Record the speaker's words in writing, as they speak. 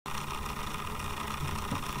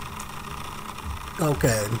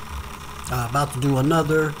Okay, about to do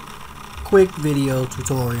another quick video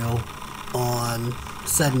tutorial on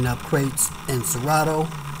setting up crates in Serato.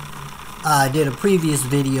 I did a previous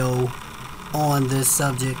video on this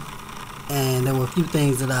subject and there were a few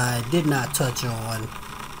things that I did not touch on,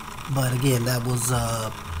 but again, that was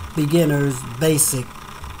a beginner's basic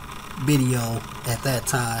video at that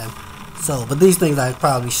time. So, but these things I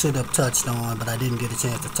probably should have touched on, but I didn't get a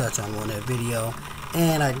chance to touch on that video.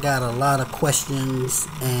 And I got a lot of questions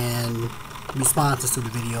and responses to the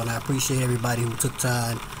video, and I appreciate everybody who took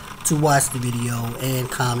time to watch the video and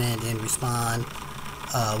comment and respond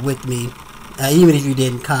with me. Even if you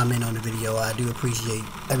didn't comment on the video, I do appreciate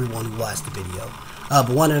everyone who watched the video. But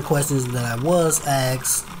one of the questions that I was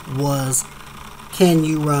asked was, can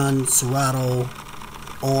you run Serato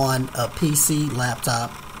on a PC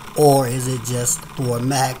laptop, or is it just for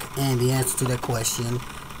Mac? And the answer to that question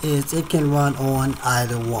is it can run on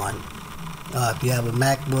either one. If you have a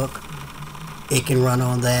MacBook, it can run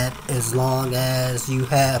on that as long as you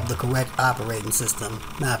have the correct operating system.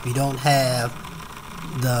 Now, if you don't have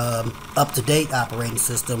the up-to-date operating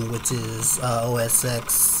system, which is OS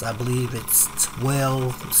X, I believe it's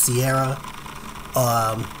 12 Sierra,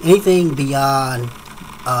 anything beyond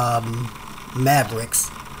Mavericks,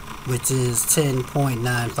 which is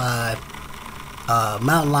 10.95,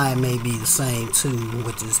 Mountain Lion may be the same too,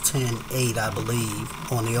 which is 10.8 I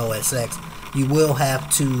believe on the OS X. You will have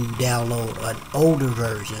to download an older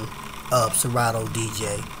version of Serato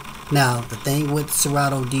DJ. Now, the thing with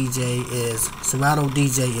Serato DJ is Serato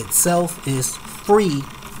DJ itself is free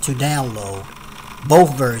to download.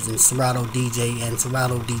 Both versions, Serato DJ and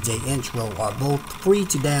Serato DJ Intro, are both free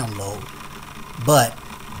to download, but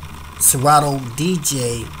Serato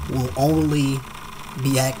DJ will only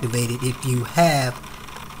be activated if you have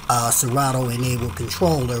a Serato enabled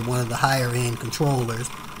controller, one of the higher end controllers,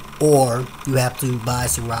 or you have to buy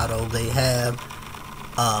Serato. They have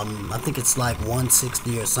I think it's like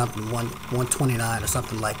 160 or something, 129 or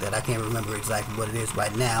something like that. I can't remember exactly what it is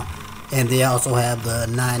right now. And they also have the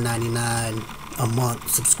 $9.99 a month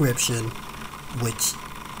subscription, which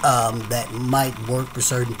that might work for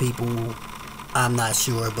certain people. I'm not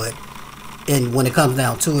sure, but when it comes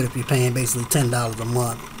down to it, if you're paying basically $10 a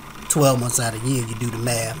month, 12 months out of the year, you do the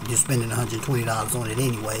math, you're spending $120 on it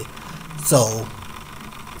anyway. So,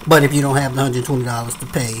 but if you don't have the $120 to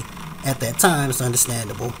pay at that time, it's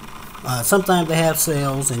understandable. Sometimes they have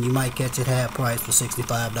sales and you might catch it half price for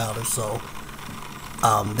 $65, so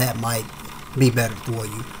that might be better for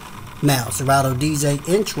you. Now, Serato DJ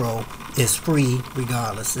Intro is free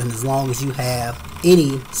regardless, and as long as you have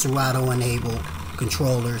any Serato enabled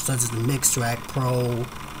controllers such as the Mixtrack Pro,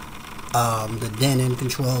 the Denon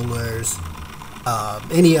controllers,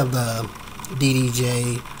 any of the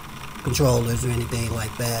DDJ controllers or anything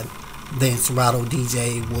like that, then Serato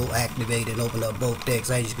DJ will activate and open up both decks.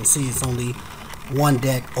 As you can see, it's only one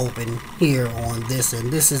deck open here on this,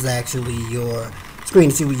 and this is actually your screen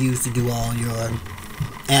that you would use to do all your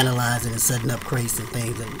analyzing and setting up crates and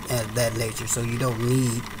things of that nature. So you don't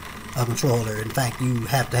need a controller. In fact, you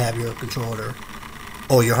have to have your controller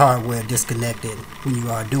or your hardware disconnected when you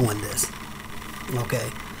are doing this.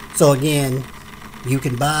 Okay, so again, you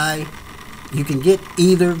can get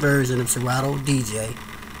either version of Serato DJ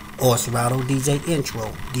or Serato DJ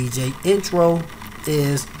Intro. DJ Intro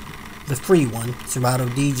is the free one. Serato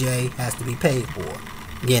DJ has to be paid for.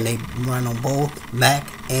 Again, they run on both Mac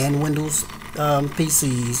and Windows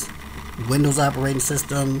PCs, Windows operating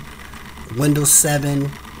system, Windows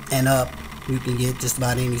 7 and up. You can get just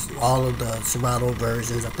about all of the Serato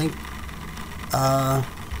versions. I think,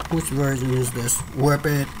 which version is this? We're up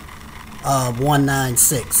at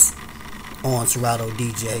 196 on Serato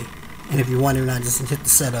DJ. And if you're wondering, I just hit the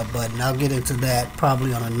setup button. I'll get into that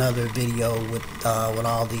probably on another video with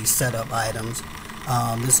all these setup items.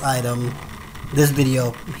 This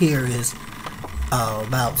video here is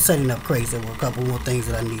about setting up crates. There were a couple more things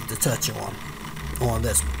that I need to touch on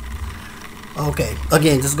this one. Okay,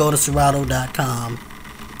 again, just go to Serato.com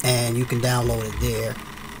and you can download it there.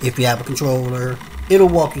 If you have a controller, it'll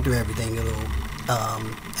walk you through everything. It'll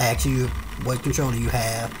ask you what controller you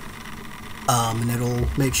have, and it'll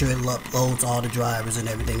make sure it uploads all the drivers and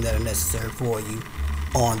everything that are necessary for you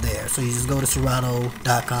on there. So you just go to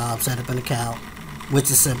Serato.com, set up an account,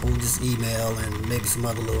 which is simple, just email and maybe some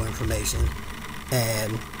other little information,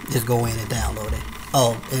 and just go in and download it.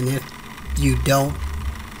 Oh, and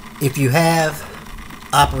if you have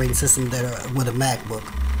operating systems that are with a MacBook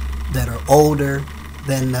that are older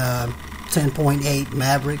than 10.8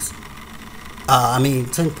 Mavericks,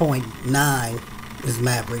 10.9 is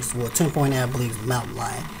Mavericks. Well, 10.9 I believe is Mountain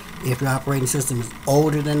Lion. If your operating system is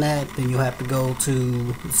older than that, then you'll have to go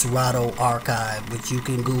to Serato archive, which you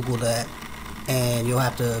can Google that, and you'll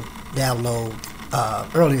have to download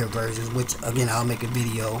earlier versions, which again I'll make a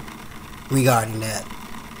video regarding that.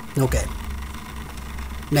 Okay,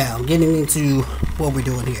 now getting into what we're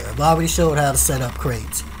doing here. I've already showed how to set up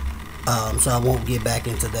crates, so I won't get back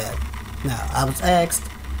into that. Now, I was asked,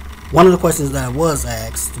 one of the questions that I was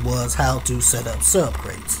asked was how to set up sub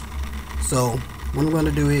crates. So what I'm going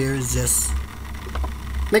to do here is just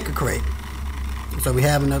make a crate. So we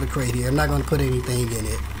have another crate here. I'm not going to put anything in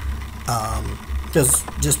it, just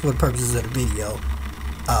for the purposes of the video.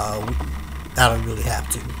 I don't really have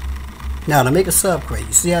to. Now, to make a sub crate,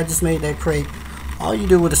 you see I just made that crate. All you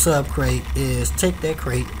do with a sub crate is take that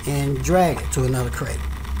crate and drag it to another crate,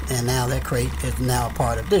 and now that crate is now a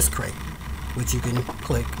part of this crate, which you can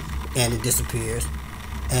click and it disappears,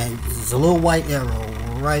 and there's a little white arrow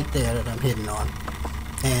right there that I'm hitting on,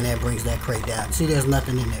 and that brings that crate down. See, there's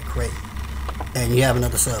nothing in that crate, and you have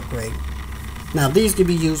another sub crate. Now these can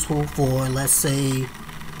be useful for, let's say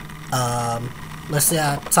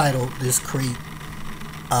I titled this crate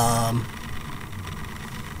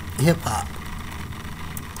hip hop.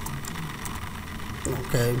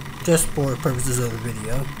 Okay, just for purposes of the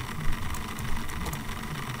video.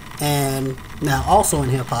 And now also in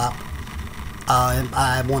hip hop,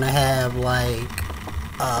 I want to have like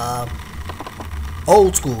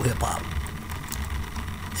old school hip hop,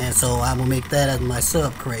 and so I will make that as my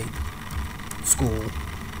sub crate, school.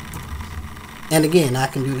 And again, I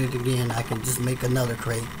can do it again. I can just make another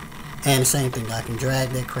crate, and the same thing. I can drag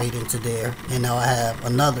that crate into there, and now I have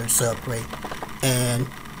another sub crate, and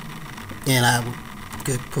I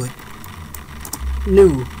could put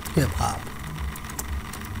new hip hop,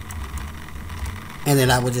 and then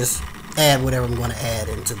I would just add whatever I'm going to add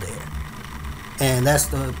into there. And that's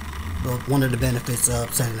the one of the benefits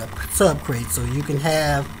of setting up sub crates. So you can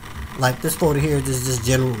have, like this photo here, this is just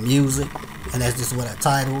general music, and that's just what I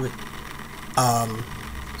titled it.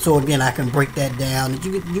 So again, I can break that down.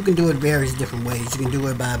 You can do it various different ways. You can do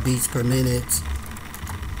it by beats per minute,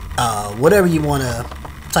 whatever you want to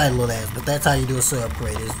title it as, but that's how you do a sub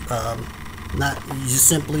crate. Is you just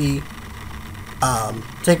simply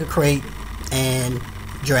take a crate and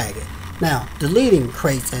drag it. Now, deleting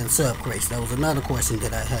crates and sub crates, that was another question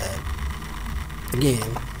that I had.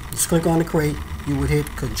 Again, just click on the crate, you would hit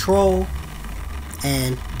Control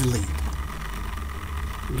and delete.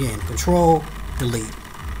 Again, Control, delete.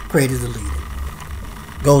 Crate is deleted.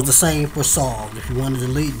 Goes the same for songs. If you want to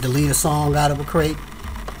delete a song out of a crate,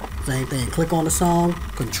 same thing. Click on the song,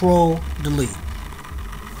 Control, delete,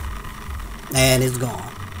 and it's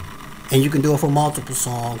gone. And you can do it for multiple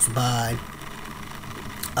songs by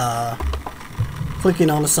clicking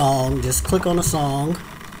on the song. Just click on the song.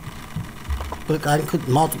 I can click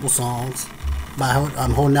multiple songs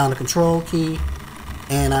I'm holding down the Control key,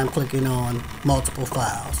 and I'm clicking on multiple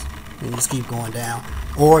files, and just keep going down.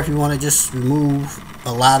 Or if you want to just remove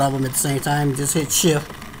a lot of them at the same time, just hit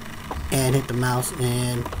Shift and hit the mouse,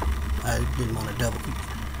 and I didn't want to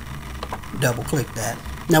double click that.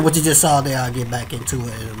 Now what you just saw there, I'll get back into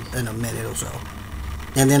it in a minute or so.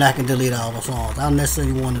 And then I can delete all the songs. I don't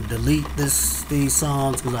necessarily want to delete these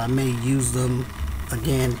songs because I may use them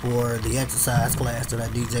again for the exercise class that I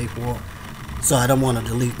DJ for. So I don't want to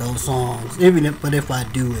delete those songs. But if I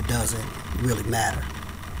do, it doesn't really matter,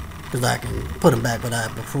 because I can put them back. But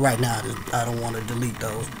for right now, I don't want to delete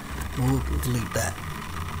those. We'll delete that.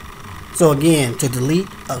 So again, to delete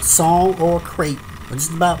a song or a crate, or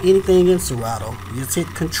just about anything in Serato, you just hit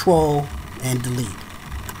Control and delete.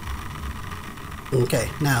 Okay,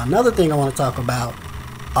 now another thing I want to talk about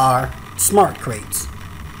are smart crates.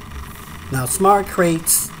 Now smart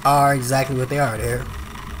crates are exactly what they are. They're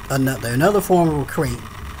another form of a crate,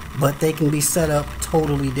 but they can be set up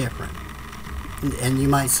totally different. And you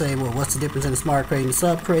might say, well, what's the difference in a smart crate and a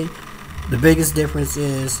sub crate? The biggest difference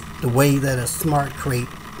is the way that a smart crate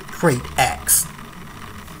acts.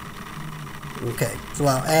 Okay, so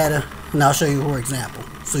I'll show you for example.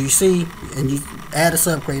 So you see, and you add a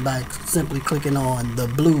sub crate by simply clicking on the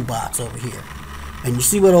blue box over here, and you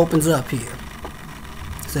see what opens up here.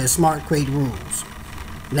 It says smart crate rules.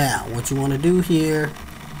 Now what you want to do here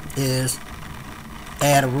is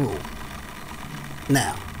add a rule.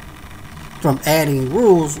 Now from adding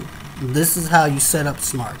rules, this is how you set up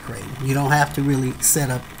smart crate. You don't have to really set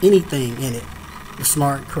up anything in it. The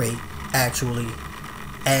smart crate actually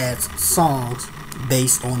adds songs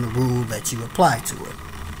based on the rule that you apply to it.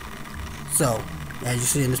 So as you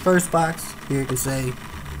see in this first box here, you can say,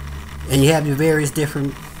 and you have your various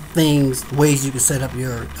different ways you can set up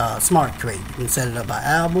your smart crate. You can set it up by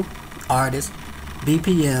album, artist,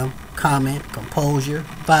 BPM, comment, composure,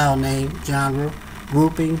 file name, genre,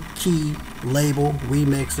 grouping, key, label,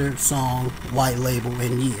 remixer, song, white label,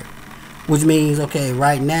 and year. Which means, okay,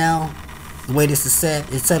 right now, the way this is set,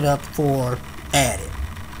 it's set up for added.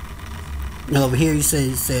 And over here you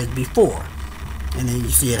see it says before, and then you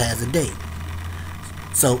see it has a date.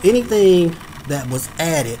 So anything that was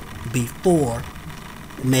added before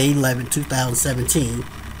May 11, 2017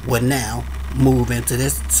 would now move into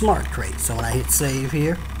this smart crate. So when I hit save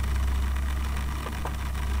here,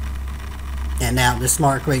 and now the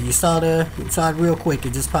smart crate, you saw it real quick,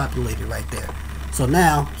 it just populated right there. So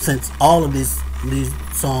now, since all of these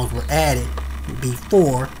songs were added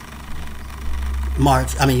before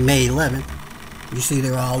May 11th, you see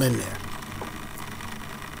they're all in there.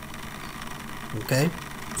 Okay,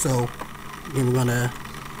 so then we're gonna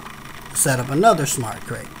set up another smart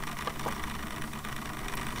crate.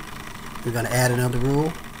 We're gonna add another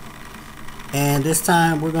rule, and this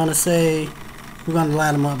time we're gonna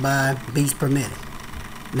line them up by beats per minute.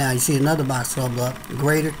 Now you see another box come up,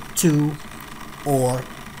 greater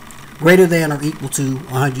than or equal to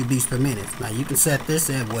 100 beats per minute. Now you can set this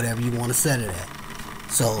at whatever you want to set it at.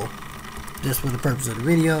 So just for the purpose of the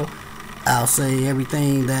video, I'll say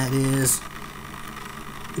everything that is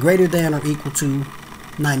greater than or equal to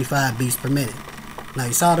 95 beats per minute. Now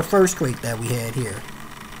you saw the first crate that we had here.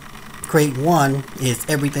 Crate 1 is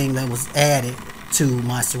everything that was added to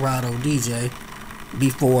my Serato DJ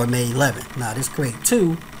before May 11th. Now this crate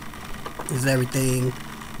 2 is everything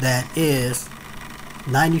that is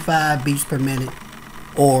 95 beats per minute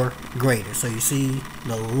or greater. So you see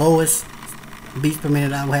the lowest beats per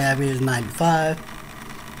minute I will have here is 95,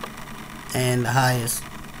 and the highest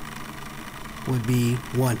would be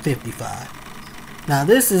 155. Now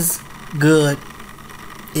this is good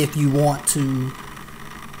if you want to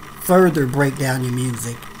further break down your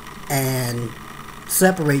music and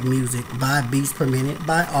separate music by beats per minute,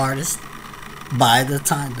 by artist, by the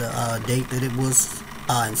time, the date that it was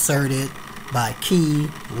inserted, by key,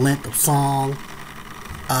 length of song,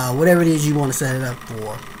 whatever it is you want to set it up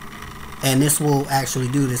for. And this will actually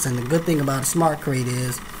do this. And the good thing about a smart crate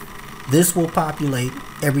is this will populate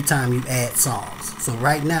every time you add songs. So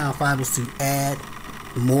right now, if I was to add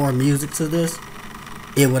more music to this,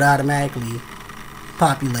 it would automatically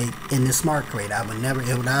populate in this smart crate. It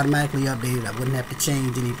would automatically update it. I wouldn't have to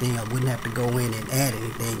change anything. I wouldn't have to go in and add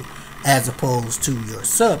anything, as opposed to your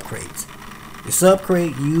sub crates. Your sub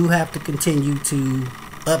crate, you have to continue to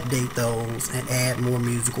update those and add more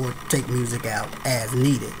music or take music out as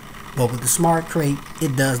needed. But with the smart crate,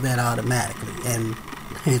 it does that automatically, and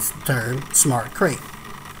hence the term smart crate.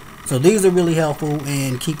 So these are really helpful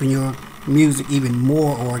in keeping your music even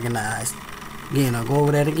more organized. Again, I'll go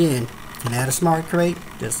over that again. You can add a smart crate.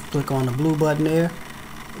 Just click on the blue button there.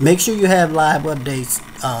 Make sure you have live updates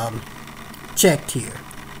checked here,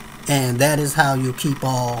 and that is how you'll keep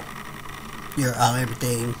all your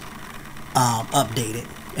everything updated,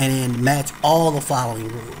 and then match all the following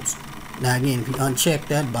rules. Now again, if you uncheck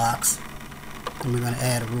that box, then we're going to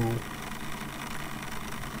add a rule,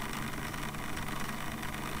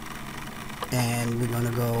 and we're going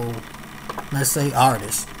to go, let's say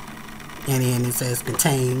artist, and then it says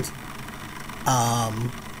contains,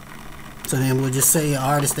 so then we'll just say an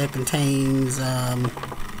artist that contains I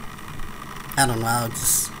don't know,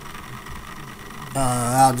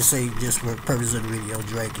 I'll just say, just for the purpose of the video,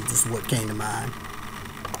 Drake is just what came to mind.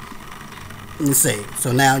 And save.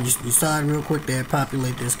 So now you start real quick there,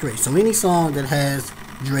 populate this crate. So any song that has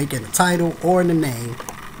Drake in the title or in the name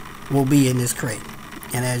will be in this crate.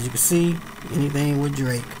 And as you can see, anything with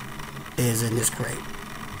Drake is in this crate.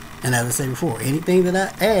 And as I said before, anything that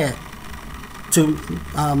I add to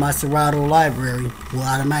my Serato library will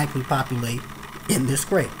automatically populate in this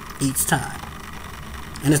crate each time.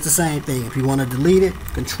 And it's the same thing. If you want to delete it,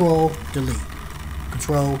 control delete,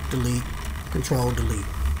 control delete, control delete.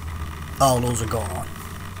 All those are gone.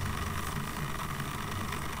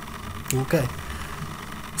 Okay,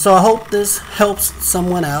 so I hope this helps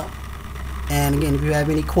someone out. And again, if you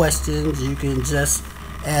have any questions, you can just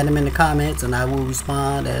add them in the comments and I will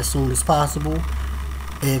respond as soon as possible.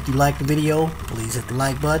 If you like the video, please hit the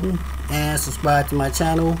like button and subscribe to my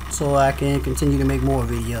channel so I can continue to make more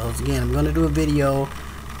videos. Again, I'm going to do a video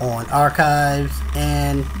on archives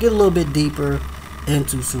and get a little bit deeper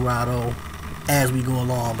into Serato as we go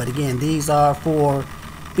along. But again, these are for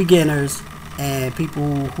beginners and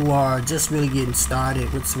people who are just really getting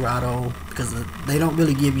started with Serato, because they don't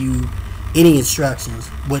really give you any instructions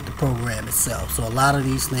with the program itself. So a lot of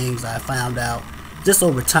these things I found out just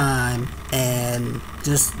over time and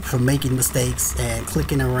just from making mistakes and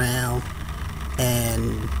clicking around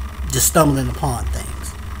and just stumbling upon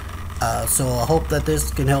things. So I hope that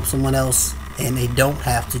this can help someone else, and they don't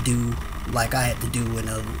have to do like I had to do in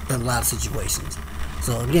a lot of situations.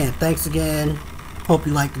 So again, thanks again. Hope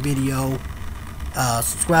you liked the video.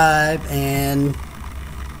 Subscribe and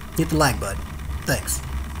hit the like button. Thanks.